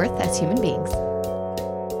value their worth as human beings.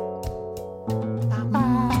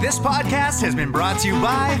 This podcast has been brought to you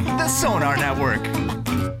by the Sonar Network.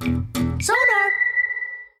 Sonar!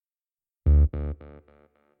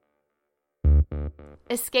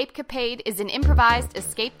 Escapecapade is an improvised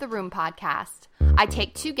Escape the Room podcast. I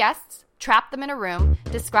take 2 guests, trap them in a room,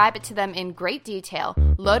 describe it to them in great detail,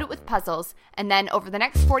 load it with puzzles, and then over the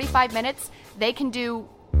next 45 minutes, they can do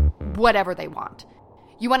whatever they want.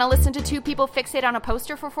 You want to listen to 2 people fixate on a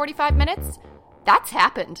poster for 45 minutes? That's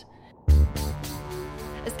happened.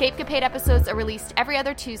 Escapecapade episodes are released every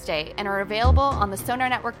other Tuesday and are available on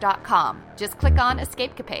thesonarnetwork.com. Just click on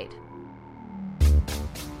Escapecapade.